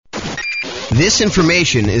This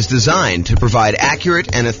information is designed to provide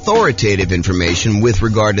accurate and authoritative information with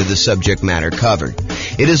regard to the subject matter covered.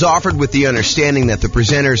 It is offered with the understanding that the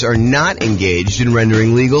presenters are not engaged in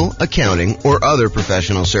rendering legal, accounting, or other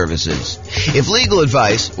professional services. If legal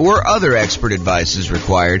advice or other expert advice is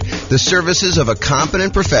required, the services of a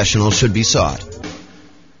competent professional should be sought.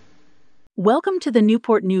 Welcome to the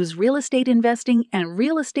Newport News Real Estate Investing and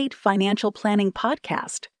Real Estate Financial Planning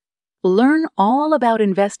Podcast. Learn all about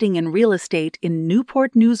investing in real estate in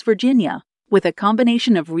Newport News, Virginia, with a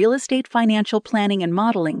combination of real estate financial planning and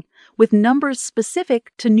modeling, with numbers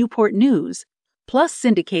specific to Newport News, plus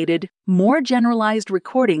syndicated, more generalized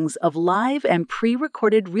recordings of live and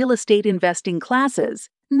pre-recorded real estate investing classes,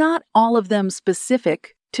 not all of them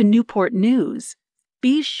specific to Newport News.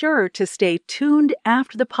 Be sure to stay tuned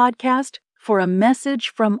after the podcast for a message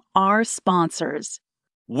from our sponsors.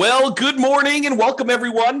 Well, good morning and welcome,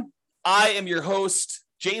 everyone. I am your host,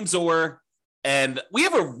 James Orr, and we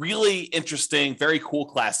have a really interesting, very cool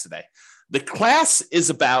class today. The class is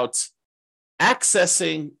about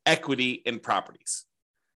accessing equity in properties.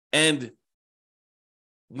 And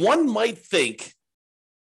one might think,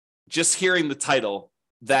 just hearing the title,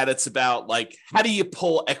 that it's about like, how do you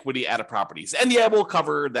pull equity out of properties? And yeah, we'll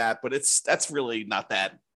cover that, but that's really not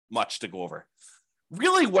that much to go over.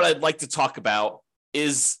 Really, what I'd like to talk about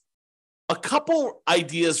is a couple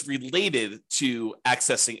ideas related to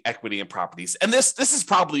accessing equity in properties. And this is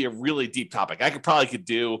probably a really deep topic. I could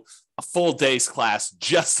do a full day's class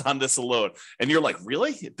just on this alone. And you're like,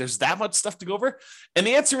 really? There's that much stuff to go over? And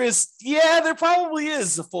the answer is, yeah, there probably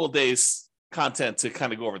is a full day's content to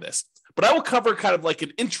kind of go over this. But I will cover kind of like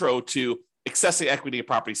an intro to accessing equity in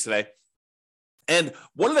properties today. And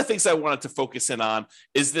one of the things I wanted to focus in on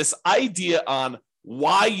is this idea on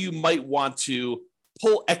why you might want to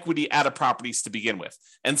pull equity out of properties to begin with.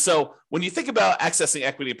 And so when you think about accessing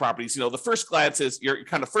equity in properties, the first glance is your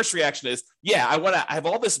kind of first reaction is, yeah, I have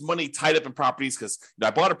all this money tied up in properties because I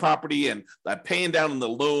bought a property and I'm paying down on the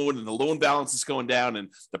loan and the loan balance is going down and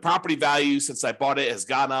the property value since I bought it has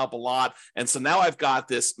gone up a lot. And so now I've got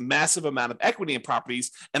this massive amount of equity in properties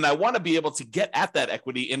and I want to be able to get at that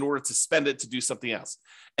equity in order to spend it to do something else.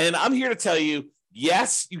 And I'm here to tell you,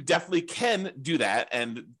 yes, you definitely can do that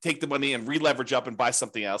and take the money and re-leverage up and buy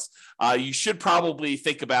something else. You should probably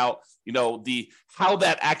think about, how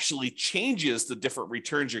that actually changes the different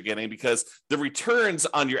returns you're getting, because the returns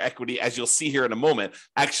on your equity, as you'll see here in a moment,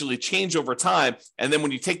 actually change over time. And then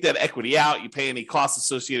when you take that equity out, you pay any costs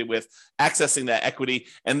associated with accessing that equity,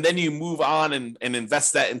 and then you move on and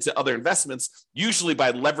invest that into other investments, usually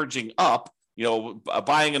by leveraging up,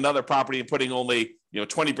 buying another property and putting only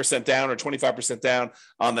 20% down or 25% down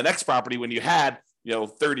on the next property when you had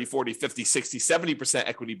 30, 40, 50, 60, 70%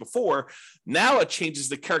 equity before. Now it changes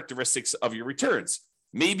the characteristics of your returns.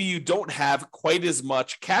 Maybe you don't have quite as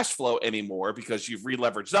much cash flow anymore because you've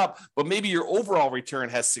re-leveraged up, but maybe your overall return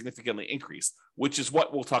has significantly increased, which is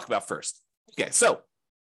what we'll talk about first. Okay, so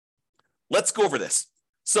let's go over this.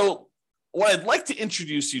 So what I'd like to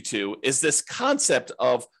introduce you to is this concept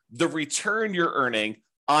of the return you're earning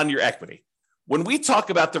on your equity. When we talk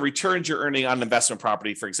about the returns you're earning on an investment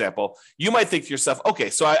property, for example, you might think to yourself, okay,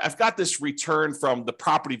 so I've got this return from the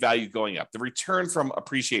property value going up, the return from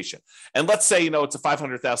appreciation. And let's say, it's a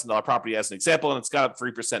 $500,000 property as an example, and it's got up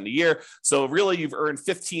 3% a year. So really you've earned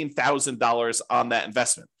 $15,000 on that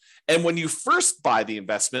investment. And when you first buy the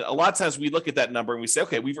investment, a lot of times we look at that number and we say,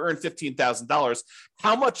 okay, we've earned $15,000.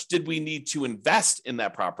 How much did we need to invest in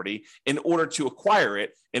that property in order to acquire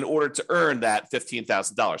it, in order to earn that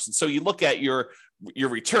 $15,000? And so you look at your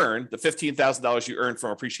return, the $15,000 you earned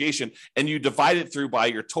from appreciation, and you divide it through by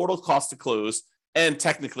your total cost to close, and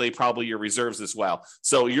technically probably your reserves as well.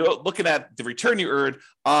 So you're looking at the return you earned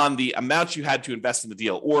on the amount you had to invest in the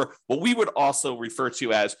deal, or what we would also refer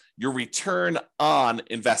to as your return on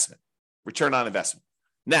investment. Return on investment.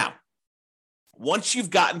 Now, once you've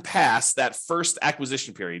gotten past that first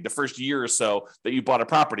acquisition period, the first year or so that you bought a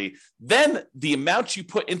property, then the amount you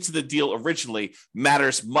put into the deal originally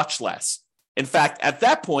matters much less. In fact, at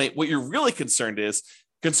that point, what you're really concerned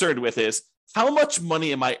with is how much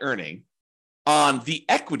money am I earning on the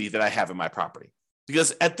equity that I have in my property?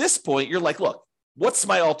 Because at this point, you're like, look, what's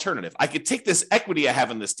my alternative? I could take this equity I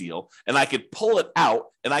have in this deal and I could pull it out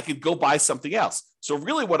and I could go buy something else. So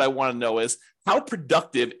really what I want to know is, how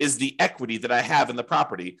productive is the equity that I have in the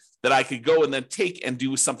property that I could go and then take and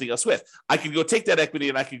do something else with? I could go take that equity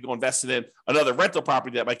and I could go invest it in another rental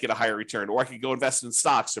property that might get a higher return, or I could go invest in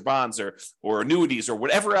stocks or bonds or annuities or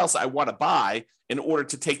whatever else I want to buy in order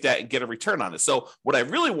to take that and get a return on it. So what I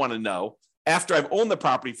really want to know after I've owned the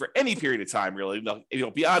property for any period of time, really,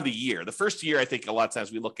 beyond a year. The first year, I think a lot of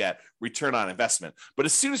times we look at return on investment. But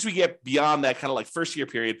as soon as we get beyond that kind of like first year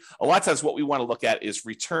period, a lot of times what we want to look at is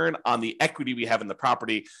return on the equity we have in the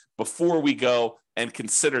property before we go and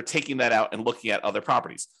consider taking that out and looking at other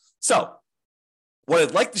properties. So what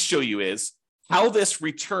I'd like to show you is how this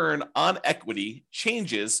return on equity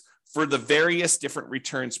changes for the various different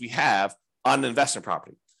returns we have on an investment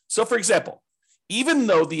property. So for example, even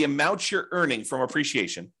though the amount you're earning from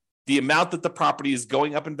appreciation, the amount that the property is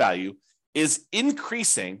going up in value, is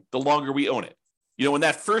increasing the longer we own it. In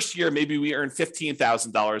that first year, maybe we earned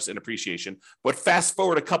 $15,000 in appreciation, but fast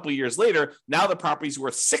forward a couple of years later, now the property's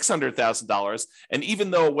worth $600,000. And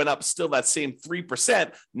even though it went up still that same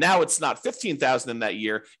 3%, now it's not $15,000 in that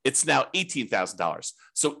year, it's now $18,000.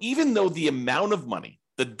 So even though the amount of money,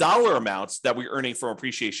 the dollar amounts that we're earning from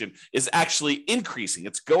appreciation is actually increasing.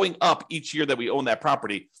 It's going up each year that we own that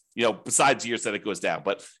property, besides years that it goes down.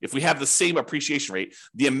 But if we have the same appreciation rate,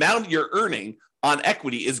 the amount you're earning on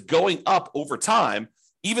equity is going up over time,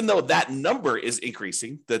 even though that number is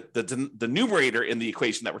increasing, the numerator in the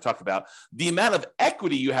equation that we're talking about, the amount of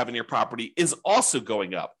equity you have in your property is also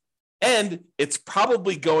going up. And it's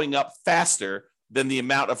probably going up faster than the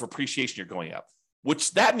amount of appreciation you're going up,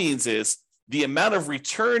 which that means is the amount of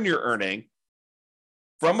return you're earning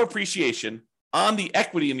from appreciation on the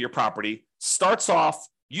equity in your property starts off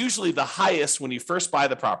usually the highest when you first buy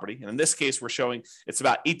the property. And in this case, we're showing it's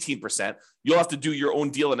about 18%. You'll have to do your own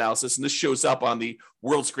deal analysis. And this shows up on the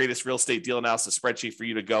world's greatest real estate deal analysis spreadsheet for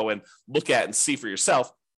you to go and look at and see for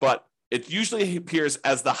yourself. But it usually appears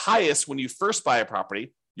as the highest when you first buy a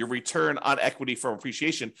property, your return on equity from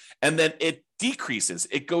appreciation, and then it decreases.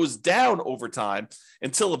 It goes down over time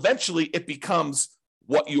until eventually it becomes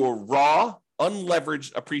what your raw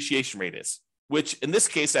unleveraged appreciation rate is, which in this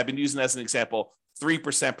case, I've been using as an example,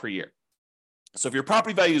 3% per year. So if your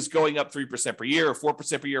property value is going up 3% per year or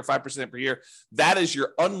 4% per year, 5% per year, that is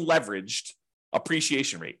your unleveraged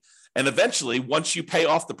appreciation rate. And eventually, once you pay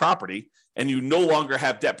off the property and you no longer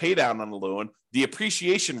have debt pay down on the loan, the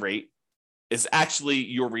appreciation rate is actually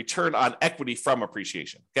your return on equity from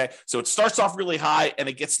appreciation. Okay. So it starts off really high and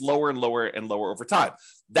it gets lower and lower and lower over time.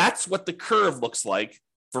 That's what the curve looks like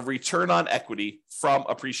for return on equity from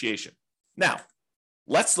appreciation. Now,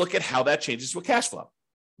 let's look at how that changes with cash flow.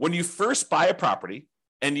 When you first buy a property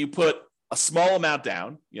and you put a small amount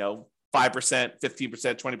down, 5%, 15%,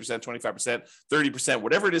 20%, 25%, 30%,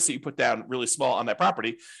 whatever it is that you put down really small on that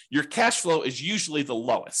property, your cash flow is usually the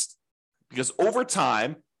lowest because over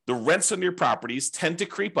time, the rents on your properties tend to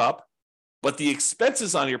creep up, but the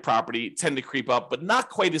expenses on your property tend to creep up, but not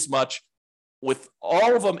quite as much with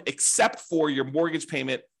all of them except for your mortgage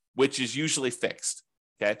payment, which is usually fixed.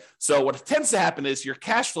 Okay. So what tends to happen is your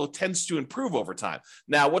cash flow tends to improve over time.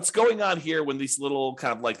 Now, what's going on here when these little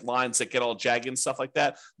kind of like lines that get all jagged and stuff like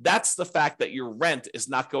that, that's the fact that your rent is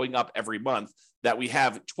not going up every month, that we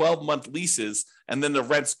have 12-month leases and then the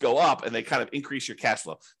rents go up and they kind of increase your cash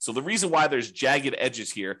flow. So the reason why there's jagged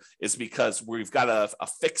edges here is because we've got a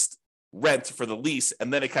fixed rent for the lease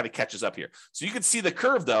and then it kind of catches up here. So you can see the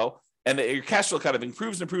curve though, and your cash flow kind of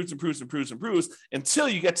improves until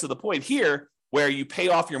you get to the point here where you pay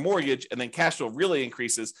off your mortgage and then cash flow really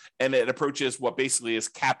increases and it approaches what basically is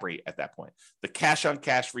cap rate at that point. The cash on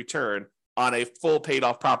cash return on a full paid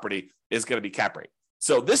off property is going to be cap rate.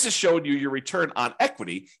 So this is showing you your return on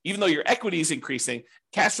equity. Even though your equity is increasing,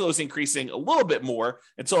 cash flow is increasing a little bit more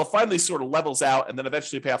until it finally sort of levels out and then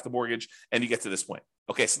eventually pay off the mortgage and you get to this point.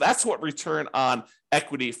 Okay, so that's what return on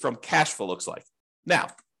equity from cash flow looks like. Now,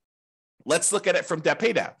 let's look at it from debt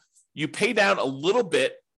pay down. You pay down a little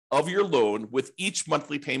bit of your loan with each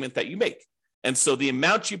monthly payment that you make. And so the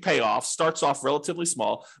amount you pay off starts off relatively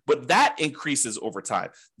small, but that increases over time.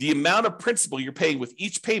 The amount of principal you're paying with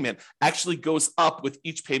each payment actually goes up with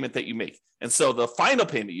each payment that you make. And so the final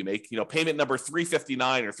payment you make, payment number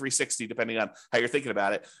 359 or 360, depending on how you're thinking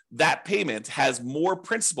about it, that payment has more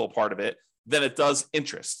principal part of it than it does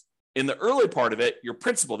interest. In the early part of it, your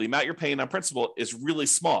principal, the amount you're paying on principal is really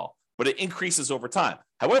small, but it increases over time.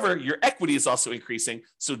 However, your equity is also increasing.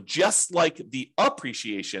 So just like the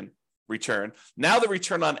appreciation return, now the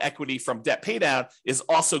return on equity from debt pay down is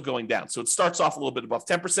also going down. So it starts off a little bit above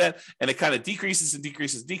 10% and it kind of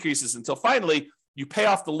decreases until finally you pay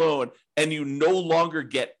off the loan and you no longer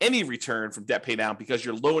get any return from debt pay down because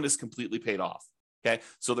your loan is completely paid off. Okay.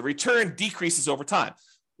 So the return decreases over time.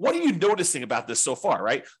 What are you noticing about this so far,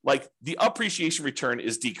 right? Like the appreciation return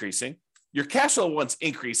is decreasing. Your cash flow one's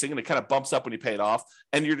increasing and it kind of bumps up when you pay it off.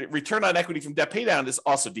 And your return on equity from debt pay down is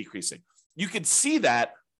also decreasing. You can see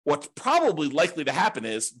that what's probably likely to happen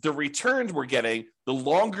is the returns we're getting, the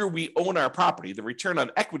longer we own our property, the return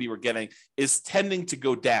on equity we're getting is tending to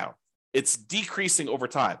go down. It's decreasing over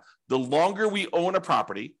time. The longer we own a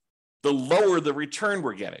property, the lower the return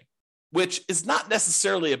we're getting, which is not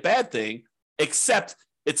necessarily a bad thing, except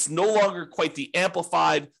it's no longer quite the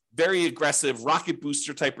amplified, very aggressive rocket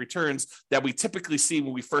booster type returns that we typically see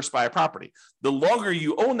when we first buy a property. The longer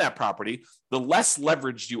you own that property, the less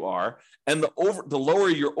leveraged you are, and the lower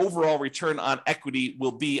your overall return on equity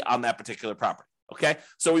will be on that particular property. Okay,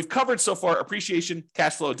 so we've covered so far appreciation,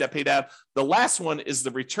 cash flow, debt pay down. The last one is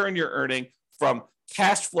the return you're earning from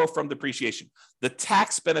cash flow from depreciation, the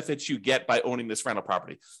tax benefits you get by owning this rental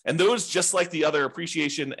property. And those, just like the other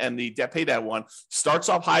appreciation and the debt pay down one, starts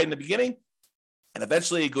off high in the beginning, and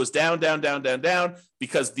eventually it goes down,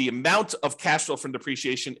 because the amount of cash flow from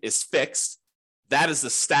depreciation is fixed. That is a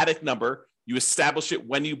static number. You establish it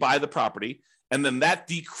when you buy the property, and then that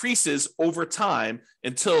decreases over time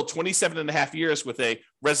until 27 and a half years with a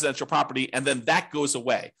residential property, and then that goes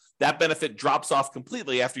away. That benefit drops off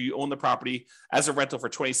completely after you own the property as a rental for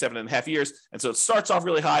 27 and a half years, and so it starts off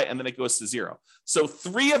really high, and then it goes to zero. So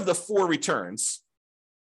 3 of the 4 returns,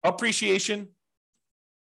 appreciation,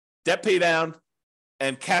 debt pay down,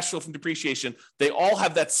 and cash flow from depreciation, they all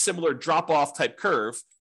have that similar drop-off type curve,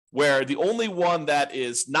 where the only one that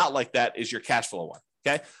is not like that is your cash flow one.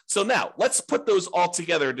 Okay, so now let's put those all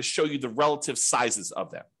together to show you the relative sizes of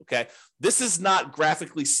them. Okay, this is not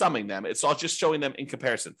graphically summing them, it's all just showing them in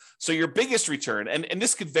comparison. So your biggest return, and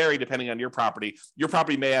this could vary depending on your property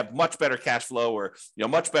may have much better cash flow, or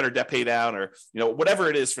much better debt pay down, or whatever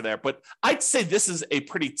it is for there. But I'd say this is a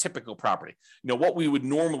pretty typical property, what we would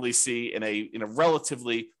normally see in a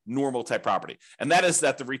relatively normal type property. And that is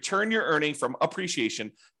that the return you're earning from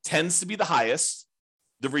appreciation tends to be the highest.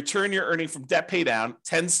 The return you're earning from debt pay down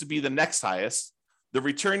tends to be the next highest. The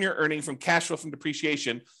return you're earning from cash flow from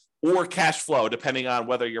depreciation or cash flow, depending on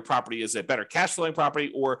whether your property is a better cash flowing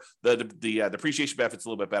property or the depreciation benefit's a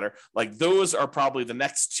little bit better. Like, those are probably the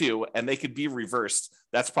next 2, and they could be reversed.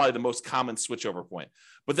 That's probably the most common switchover point.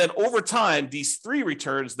 But then over time, these 3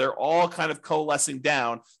 returns, they're all kind of coalescing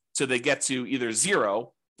down till they get to either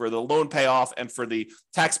zero for the loan payoff and for the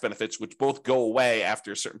tax benefits, which both go away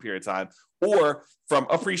after a certain period of time, or from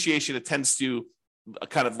appreciation, it tends to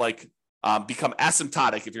kind of like become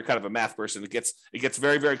asymptotic. If you're kind of a math person, it gets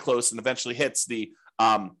very, very close and eventually hits the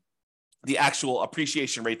actual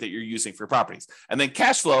appreciation rate that you're using for properties. And then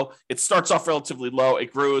cash flow, it starts off relatively low,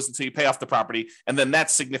 it grows until you pay off the property, and then that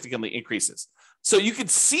significantly increases. So you can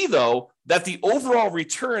see, though, that the overall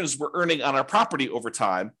returns we're earning on our property over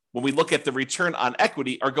time, when we look at the return on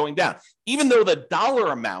equity, are going down, even though the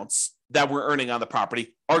dollar amounts that we're earning on the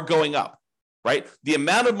property are going up, right? The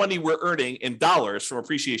amount of money we're earning in dollars from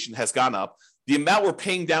appreciation has gone up. The amount we're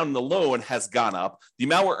paying down in the loan has gone up. The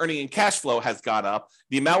amount we're earning in cash flow has gone up.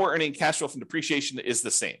 The amount we're earning in cash flow from depreciation is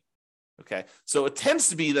the same. Okay, so it tends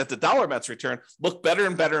to be that the dollar amounts return look better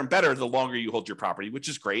and better and better the longer you hold your property, which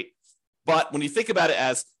is great. But when you think about it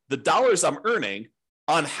as the dollars I'm earning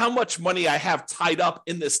on how much money I have tied up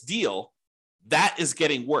in this deal, that is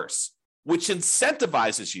getting worse, which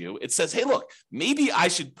incentivizes you. It says, hey, look, maybe I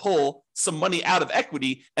should pull some money out of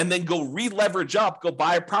equity and then go re-leverage up, go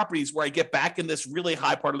buy properties where I get back in this really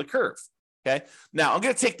high part of the curve. Okay, now I'm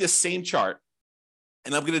going to take this same chart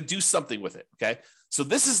and I'm going to do something with it. Okay, so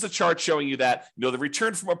this is the chart showing you that, the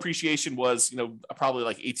return from appreciation was, probably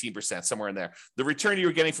like 18%, somewhere in there. The return you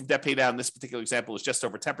were getting from debt pay down in this particular example is just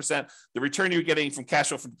over 10%. The return you were getting from cash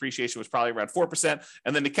flow from depreciation was probably around 4%.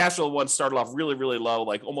 And then the cash flow one started off really, really low,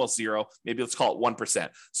 like almost zero. Maybe let's call it 1%.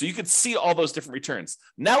 So you could see all those different returns.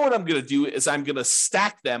 Now what I'm going to do is I'm going to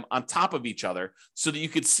stack them on top of each other so that you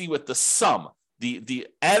could see what the sum, the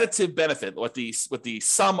additive benefit, what the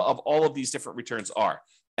sum of all of these different returns are.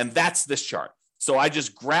 And that's this chart. So I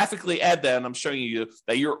just graphically add that, and I'm showing you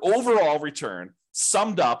that your overall return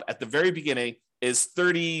summed up at the very beginning is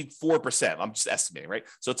 34%. I'm just estimating, right?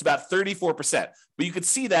 So it's about 34%. But you could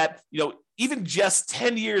see that, even just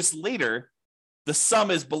 10 years later, the sum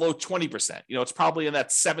is below 20%. It's probably in that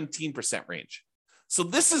 17% range. So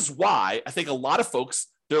this is why I think a lot of folks,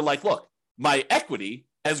 they're like, look, my equity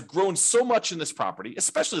has grown so much in this property,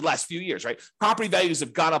 especially the last few years, right? Property values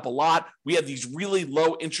have gone up a lot. We have these really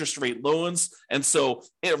low interest rate loans. And so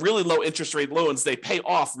really low interest rate loans, they pay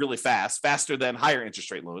off really fast, faster than higher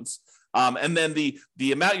interest rate loans. And then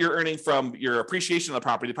the amount you're earning from your appreciation of the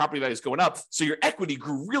property value is going up. So your equity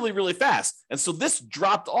grew really, really fast. And so this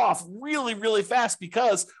dropped off really, really fast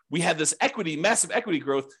because we had this massive equity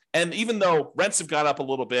growth. And even though rents have gone up a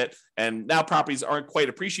little bit and now properties aren't quite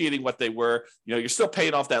appreciating what they were, you're still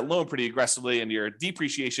paying off that loan pretty aggressively and your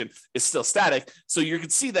depreciation is still static. So you can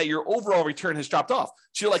see that your overall return has dropped off.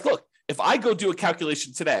 So you're like, look, if I go do a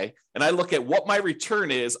calculation today and I look at what my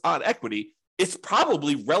return is on equity, it's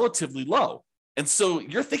probably relatively low. And so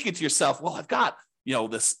you're thinking to yourself, well, I've got,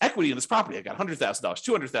 this equity in this property. I got $100,000,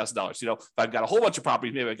 $200,000. If I've got a whole bunch of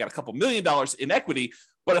properties, maybe I've got a couple $1 million in equity.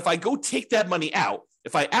 But if I go take that money out,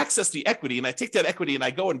 if I access the equity and I take that equity and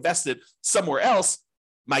I go invest it somewhere else,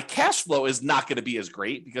 my cash flow is not going to be as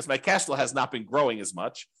great because my cash flow has not been growing as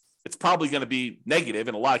much. It's probably going to be negative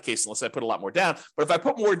in a lot of cases unless I put a lot more down. But if I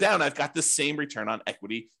put more down, I've got the same return on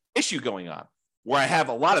equity issue going on, where I have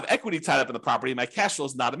a lot of equity tied up in the property, my cash flow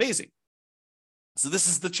is not amazing. So this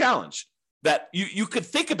is the challenge that you could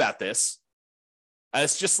think about this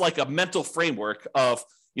as just like a mental framework of,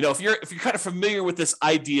 if you're kind of familiar with this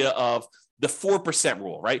idea of the 4%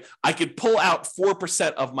 rule, right? I could pull out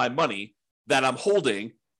 4% of my money that I'm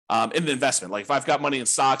holding in the investment. Like if I've got money in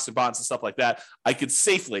stocks and bonds and stuff like that, I could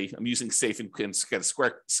safely, I'm using safe in kind of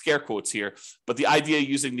scare quotes here, but the idea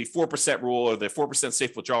using the 4% rule or the 4%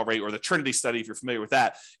 safe withdrawal rate or the Trinity study, if you're familiar with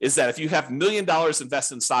that, is that if you have $1 million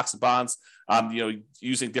invested in stocks and bonds,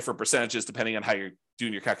 using different percentages depending on how you're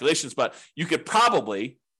doing your calculations, but you could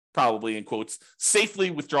probably in quotes,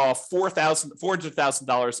 safely withdraw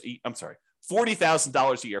 $400,000. I'm sorry.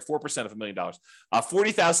 $40,000 a year, 4% of $1 million,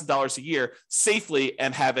 $40,000 a year safely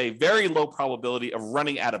and have a very low probability of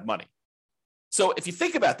running out of money. So if you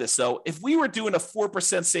think about this, though, if we were doing a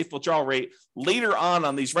 4% safe withdrawal rate later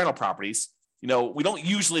on these rental properties, we don't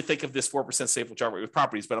usually think of this 4% safe withdrawal rate with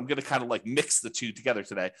properties, but I'm going to kind of like mix the two together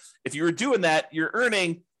today. If you were doing that, you're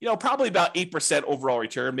earning, probably about 8% overall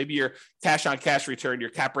return. Maybe your cash on cash return,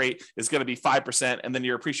 your cap rate is going to be 5%, and then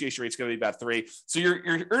your appreciation rate is going to be about 3%. So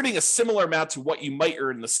you're earning a similar amount to what you might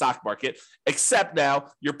earn in the stock market, except now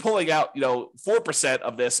you're pulling out, 4%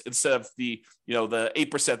 of this instead of the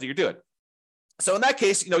 8% that you're doing. So in that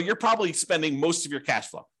case, you're probably spending most of your cash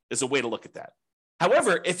flow is a way to look at that.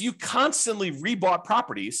 However, if you constantly rebought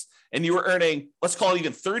properties and you were earning, let's call it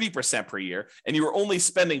even 30% per year, and you were only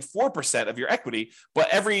spending 4% of your equity, but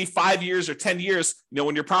every 5 years or 10 years,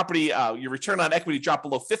 when your property, your return on equity dropped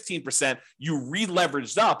below 15%, you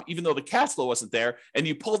re-leveraged up, even though the cash flow wasn't there, and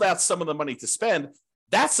you pulled out some of the money to spend.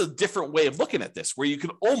 That's a different way of looking at this, where you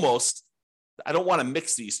could almost, I don't want to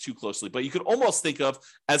mix these too closely, but you could almost think of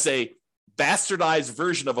as a bastardized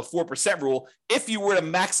version of a 4% rule if you were to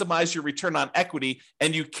maximize your return on equity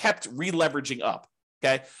and you kept re-leveraging up,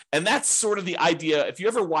 okay? And that's sort of the idea. If you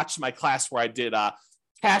ever watched my class where I did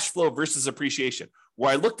cash flow versus appreciation, where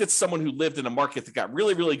I looked at someone who lived in a market that got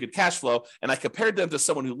really, really good cash flow, and I compared them to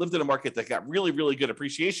someone who lived in a market that got really, really good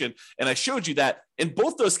appreciation, and I showed you that in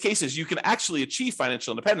both those cases, you can actually achieve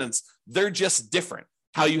financial independence. They're just different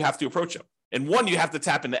how you have to approach them. And one, you have to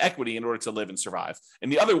tap into equity in order to live and survive.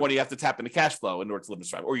 And the other one, you have to tap into cash flow in order to live and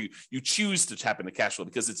survive. Or you choose to tap into cash flow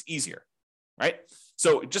because it's easier, right?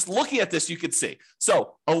 So just looking at this, you could see.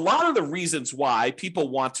 So a lot of the reasons why people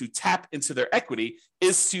want to tap into their equity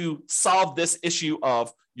is to solve this issue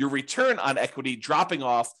of your return on equity dropping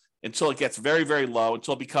off until it gets very, very low,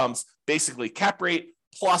 until it becomes basically cap rate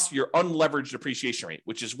plus your unleveraged depreciation rate,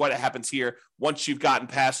 which is what happens here once you've gotten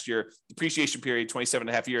past your depreciation period, 27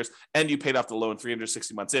 and a half years, and you paid off the loan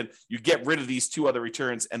 360 months in. You get rid of these two other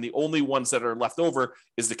returns, and the only ones that are left over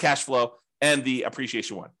is the cash flow and the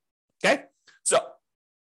appreciation one. Okay? So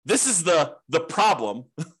this is the problem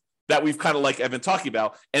that we've kind of like I've been talking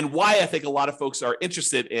about, and why I think a lot of folks are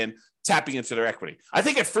interested in tapping into their equity. I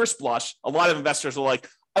think at first blush, a lot of investors are like,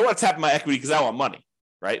 I want to tap my equity because I want money.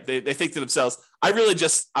 Right? They think to themselves, I'm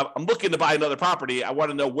looking to buy another property. I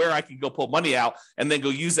want to know where I can go pull money out and then go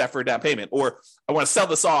use that for a down payment. Or I want to sell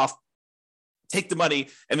this off, take the money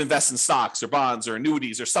and invest in stocks or bonds or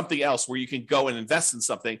annuities or something else where you can go and invest in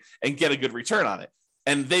something and get a good return on it.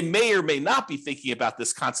 And they may or may not be thinking about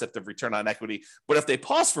this concept of return on equity. But if they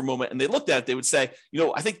pause for a moment and they looked at it, they would say,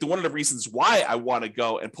 I think one of the reasons why I want to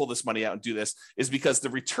go and pull this money out and do this is because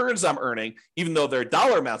the returns I'm earning, even though their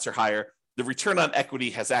dollar amounts are higher, the return on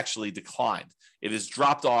equity has actually declined. It has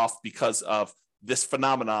dropped off because of this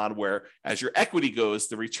phenomenon where as your equity goes,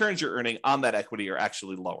 the returns you're earning on that equity are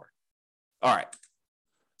actually lower. All right.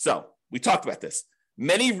 So we talked about this.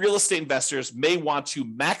 Many real estate investors may want to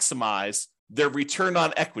maximize their return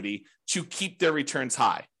on equity to keep their returns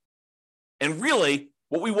high. And really,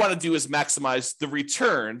 what we want to do is maximize the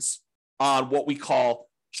returns on what we call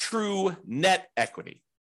true net equity.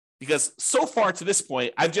 Because so far to this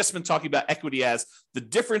point, I've just been talking about equity as the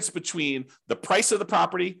difference between the price of the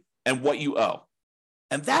property and what you owe.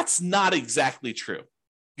 And that's not exactly true.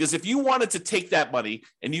 Because if you wanted to take that money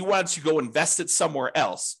and you wanted to go invest it somewhere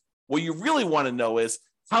else, what you really want to know is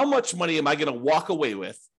how much money am I going to walk away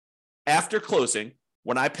with after closing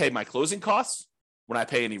when I pay my closing costs, when I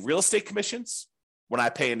pay any real estate commissions, when I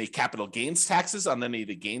pay any capital gains taxes on any of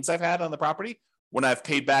the gains I've had on the property, when I've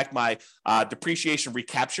paid back my depreciation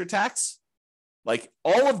recapture tax. Like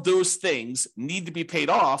all of those things need to be paid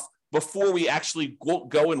off before we actually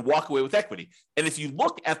go and walk away with equity. And if you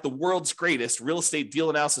look at the world's greatest real estate deal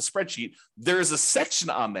analysis spreadsheet, there is a section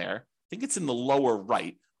on there, I think it's in the lower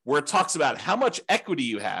right, where it talks about how much equity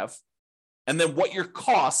you have and then what your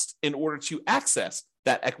cost in order to access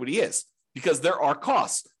that equity is. Because there are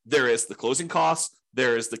costs. There is the closing costs,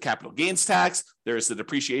 there is the capital gains tax, there is the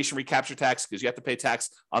depreciation recapture tax because you have to pay tax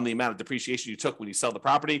on the amount of depreciation you took when you sell the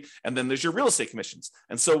property, and then there's your real estate commissions.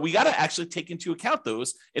 And so we got to actually take into account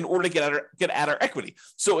those in order to get at our equity.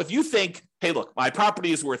 So if you think, hey, look, my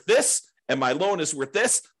property is worth this and my loan is worth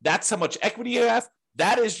this, that's how much equity you have.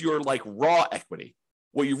 That is your like raw equity.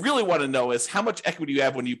 What you really want to know is how much equity you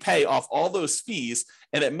have when you pay off all those fees,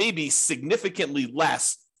 and it may be significantly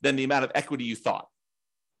less than the amount of equity you thought.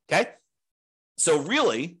 Okay? So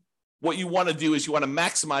really, what you want to do is you want to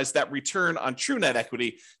maximize that return on true net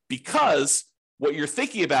equity, because what you're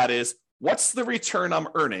thinking about is what's the return I'm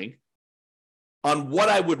earning on what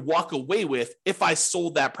I would walk away with if I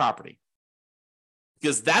sold that property?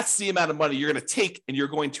 Because that's the amount of money you're going to take and you're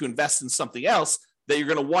going to invest in something else that you're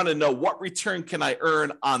going to want to know what return can I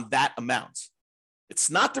earn on that amount. It's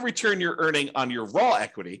not the return you're earning on your raw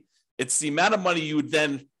equity. It's the amount of money you would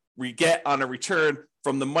then get on a return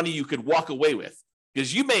from the money you could walk away with.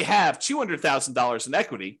 Because you may have $200,000 in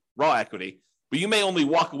equity, raw equity, but you may only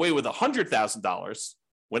walk away with $100,000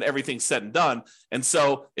 when everything's said and done. And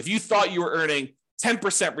so if you thought you were earning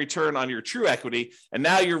 10% return on your true equity, and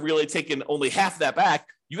now you're really taking only half of that back,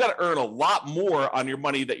 you got to earn a lot more on your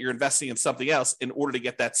money that you're investing in something else in order to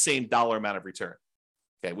get that same dollar amount of return.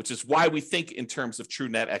 Okay, which is why we think in terms of true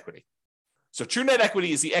net equity. So true net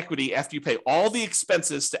equity is the equity after you pay all the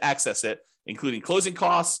expenses to access it, including closing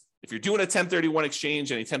costs. If you're doing a 1031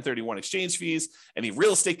 exchange, any 1031 exchange fees, any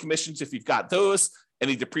real estate commissions, if you've got those,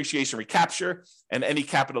 any depreciation recapture, and any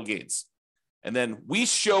capital gains. And then we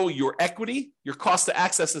show your equity, your cost to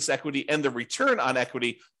access this equity, and the return on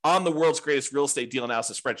equity on the world's greatest real estate deal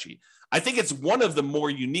analysis spreadsheet. I think it's one of the more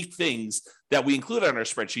unique things that we include on our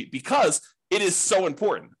spreadsheet because it is so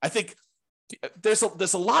important. I think there's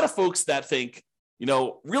a lot of folks that think, you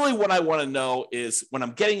know, really what I want to know is when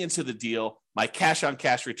I'm getting into the deal, my cash on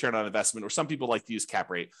cash return on investment, or some people like to use cap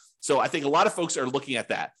rate. So I think a lot of folks are looking at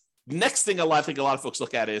that. Next thing I think a lot of folks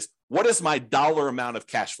look at is what is my dollar amount of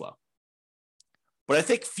cash flow? But I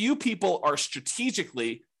think few people are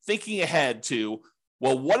strategically thinking ahead to,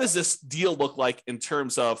 well, what does this deal look like in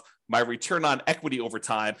terms of my return on equity over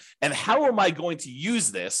time? And how am I going to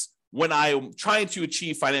use this when I'm trying to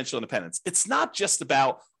achieve financial independence? It's not just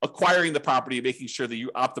about acquiring the property and making sure that you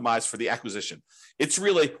optimize for the acquisition. It's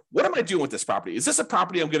really, what am I doing with this property? Is this a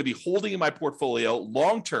property I'm going to be holding in my portfolio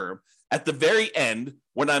long-term at the very end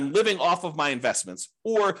when I'm living off of my investments?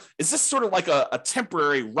 Or is this sort of like a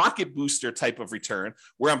temporary rocket booster type of return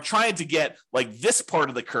where I'm trying to get like this part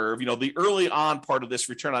of the curve, you know, the early on part of this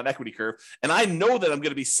return on equity curve. And I know that I'm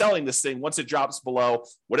going to be selling this thing once it drops below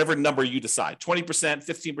whatever number you decide, 20%,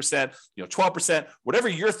 15%, 12%, whatever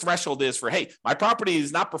your threshold is for, hey, my property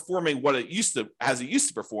is not performing what it used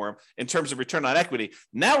to perform in terms of return on equity.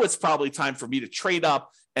 Now it's probably time for me to trade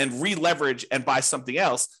up and re-leverage and buy something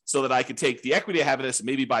else so that I can take the equity I have in this and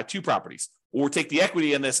maybe buy 2 properties, or take the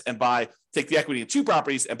equity in this and take the equity in 2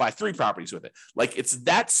 properties and buy 3 properties with it. Like, it's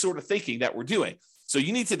that sort of thinking that we're doing. So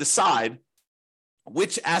you need to decide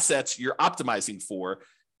which assets you're optimizing for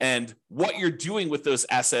and what you're doing with those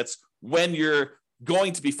assets when you're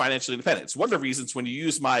going to be financially independent. It's one of the reasons when you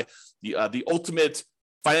use the ultimate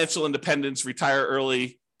financial independence, retire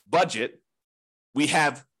early budget, we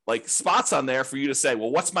have like spots on there for you to say, well,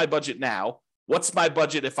 what's my budget now? What's my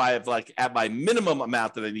budget if I have like at my minimum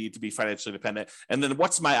amount that I need to be financially independent? And then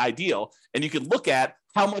what's my ideal? And you can look at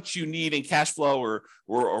how much you need in cash flow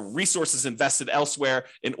or resources invested elsewhere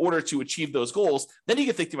in order to achieve those goals. Then you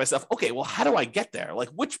can think to myself, okay, well, how do I get there? Like,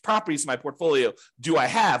 which properties in my portfolio do I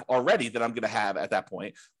have already that I'm going to have at that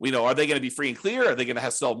point? You know, are they going to be free and clear? Are they going to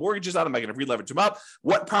have sell mortgages on them? Am I going to re-leverage them up?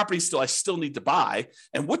 What properties do I still need to buy?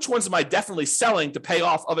 And which ones am I definitely selling to pay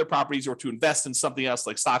off other properties or to invest in something else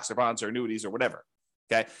like stocks or bonds or annuities or whatever?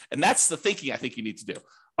 Okay. And that's the thinking I think you need to do.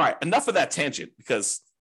 All right. Enough of that tangent, because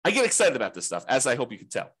I get excited about this stuff, as I hope you can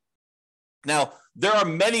tell. Now, there are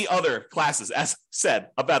many other classes, as I said,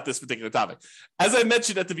 about this particular topic. As I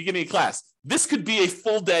mentioned at the beginning of class, this could be a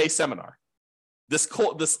full day seminar. This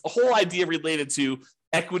whole idea related to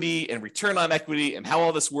equity and return on equity and how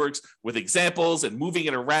all this works with examples and moving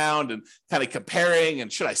it around and kind of comparing,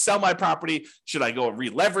 and should I sell my property? Should I go and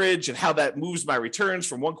re-leverage, and how that moves my returns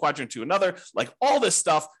from one quadrant to another? Like all this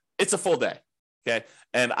stuff, it's a full day. Okay.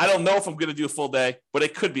 And I don't know if I'm going to do a full day, but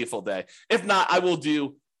it could be a full day. If not, I will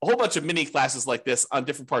do a whole bunch of mini classes like this on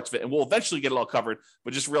different parts of it, and we'll eventually get it all covered,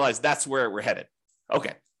 but just realize that's where we're headed.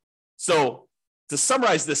 Okay. So to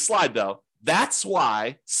summarize this slide though, that's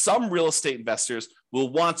why some real estate investors will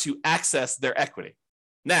want to access their equity.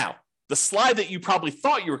 Now, the slide that you probably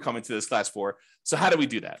thought you were coming to this class for, so how do we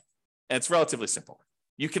do that? And it's relatively simple.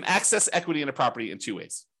 You can access equity in a property in two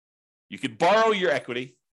ways. You could borrow your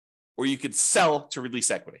equity, or you could sell to release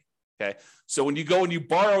equity, okay? So when you go and you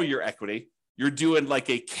borrow your equity, you're doing like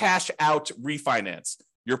a cash out refinance.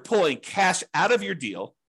 You're pulling cash out of your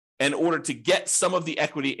deal in order to get some of the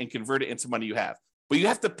equity and convert it into money you have. But you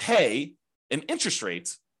have to pay an interest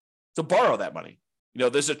rate to borrow that money. You know,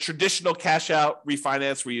 there's a traditional cash out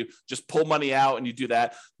refinance where you just pull money out and you do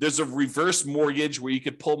that. There's a reverse mortgage where you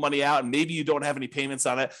could pull money out and maybe you don't have any payments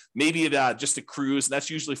on it. Maybe it just accrues. And that's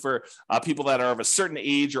usually for people that are of a certain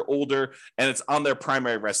age or older, and it's on their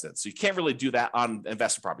primary residence. So you can't really do that on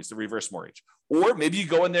investment properties, the reverse mortgage. Or maybe you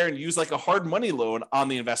go in there and use like a hard money loan on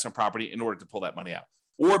the investment property in order to pull that money out.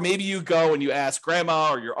 Or maybe you go and you ask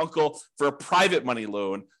grandma or your uncle for a private money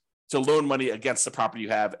loan to loan money against the property you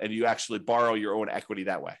have, and you actually borrow your own equity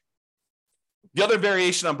that way. The other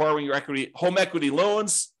variation on borrowing your equity, home equity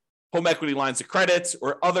loans, home equity lines of credit,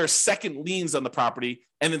 or other second liens on the property.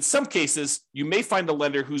 And in some cases, you may find a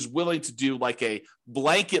lender who's willing to do like a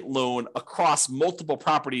blanket loan across multiple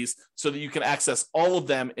properties so that you can access all of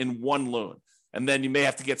them in one loan. And then you may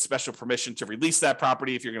have to get special permission to release that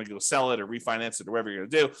property if you're going to go sell it or refinance it or whatever you're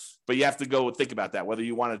going to do. But you have to go and think about that, whether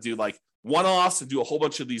you want to do like one-offs and do a whole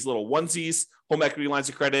bunch of these little onesies, home equity lines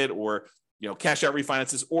of credit, or cash out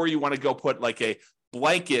refinances, or you want to go put like a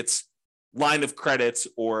blanket line of credit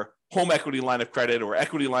or home equity line of credit or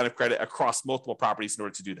equity line of credit across multiple properties in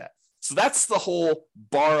order to do that. So that's the whole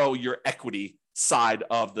borrow your equity side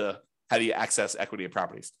of the how do you access equity in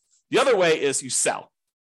properties. The other way is you sell.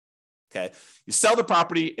 Okay, you sell the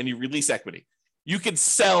property and you release equity. You can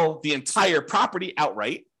sell the entire property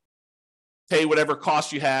outright, pay whatever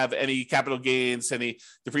cost you have, any capital gains, any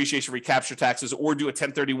depreciation, recapture taxes, or do a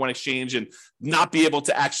 1031 exchange and not be able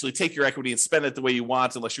to actually take your equity and spend it the way you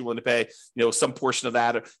want unless you're willing to pay, some portion of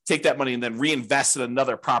that, or take that money and then reinvest in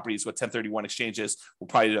another property is what 1031 exchange is. We'll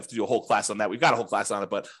probably have to do a whole class on that. We've got a whole class on it,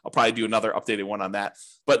 but I'll probably do another updated one on that.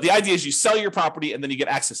 But the idea is you sell your property and then you get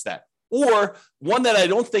access to that. Or one that I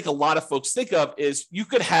don't think a lot of folks think of is you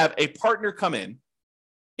could have a partner come in,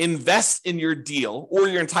 invest in your deal or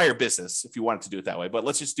your entire business if you wanted to do it that way. But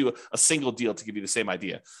let's just do a single deal to give you the same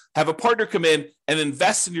idea. Have a partner come in and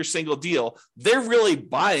invest in your single deal. They're really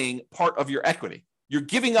buying part of your equity. You're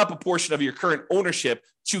giving up a portion of your current ownership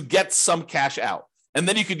to get some cash out. And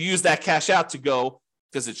then you could use that cash out to go,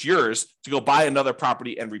 because it's yours, to go buy another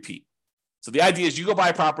property and repeat. So the idea is you go buy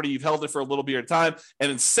a property, you've held it for a little bit of time,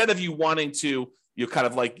 and instead of you wanting to, kind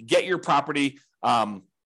of like get your property, I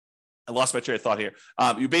lost my train of thought here.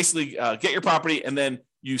 You basically get your property and then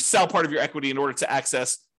you sell part of your equity in order to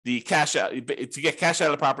access the cash out, to get cash out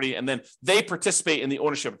of the property, and then they participate in the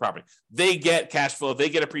ownership of the property. They get cash flow, they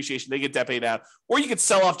get appreciation, they get debt paid out, or you could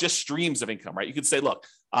sell off just streams of income, right? You could say, look,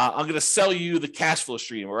 I'm going to sell you the cash flow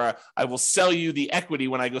stream, or I will sell you the equity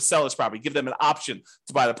when I go sell this property, give them an option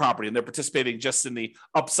to buy the property, and they're participating just in the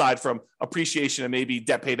upside from appreciation and maybe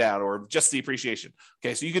debt paid out or just the appreciation.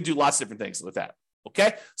 Okay, so you could do lots of different things with that.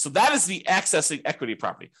 Okay, so that is the accessing equity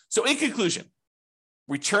property. So in conclusion,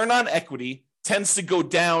 return on equity tends to go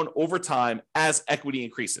down over time as equity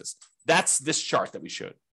increases. That's this chart that we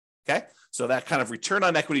showed. Okay, so that kind of return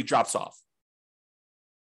on equity drops off.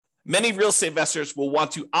 Many real estate investors will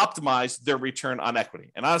want to optimize their return on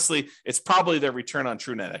equity. And honestly, it's probably their return on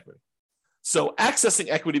true net equity. So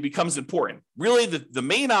accessing equity becomes important. Really, the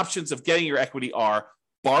main options of getting your equity are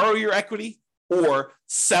borrow your equity or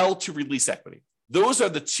sell to release equity. Those are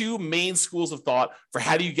the two main schools of thought for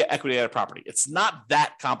how do you get equity out of property. It's not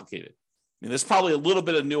that complicated. I mean, there's probably a little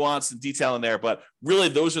bit of nuance and detail in there, but really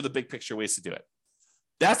those are the big picture ways to do it.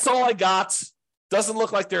 That's all I got. Doesn't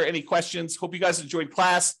look like there are any questions. Hope you guys enjoyed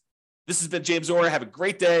class. This has been James Orr. Have a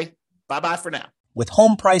great day. Bye-bye for now. With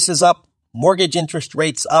home prices up, mortgage interest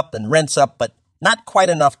rates up, and rents up, but not quite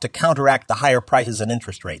enough to counteract the higher prices and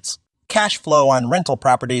interest rates, cash flow on rental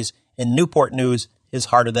properties in Newport News is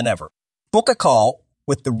harder than ever. Book a call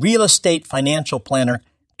with the Real Estate Financial Planner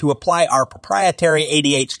to apply our proprietary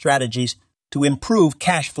 88 strategies to improve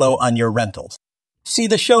cash flow on your rentals. See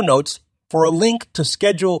the show notes for a link to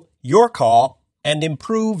schedule your call and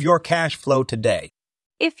improve your cash flow today.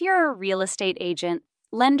 If you're a real estate agent,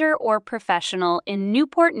 lender, or professional in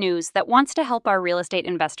Newport News that wants to help our real estate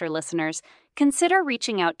investor listeners, consider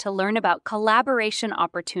reaching out to learn about collaboration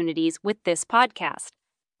opportunities with this podcast.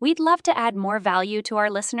 We'd love to add more value to our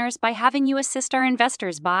listeners by having you assist our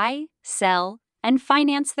investors buy, sell, and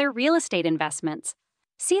finance their real estate investments.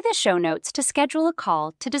 See the show notes to schedule a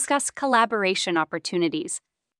call to discuss collaboration opportunities.